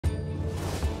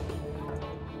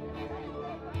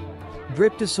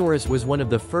Dryptosaurus was one of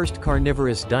the first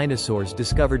carnivorous dinosaurs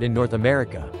discovered in North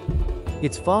America.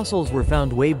 Its fossils were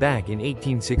found way back in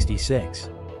 1866.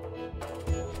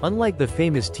 Unlike the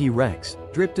famous T-Rex,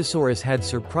 Dryptosaurus had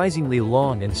surprisingly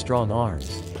long and strong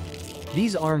arms.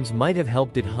 These arms might have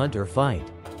helped it hunt or fight.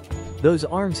 Those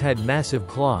arms had massive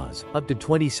claws, up to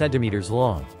 20 centimeters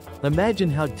long. Imagine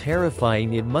how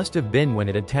terrifying it must have been when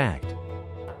it attacked.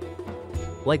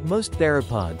 Like most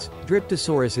theropods,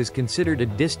 Dryptosaurus is considered a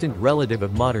distant relative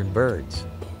of modern birds.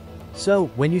 So,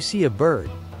 when you see a bird,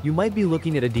 you might be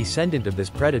looking at a descendant of this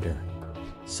predator.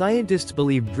 Scientists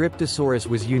believe Dryptosaurus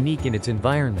was unique in its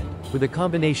environment, with a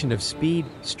combination of speed,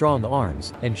 strong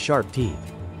arms, and sharp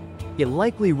teeth. It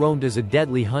likely roamed as a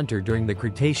deadly hunter during the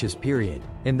Cretaceous period.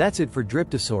 And that's it for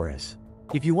Dryptosaurus.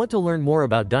 If you want to learn more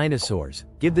about dinosaurs,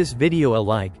 give this video a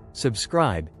like,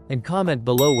 subscribe, and comment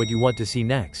below what you want to see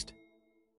next.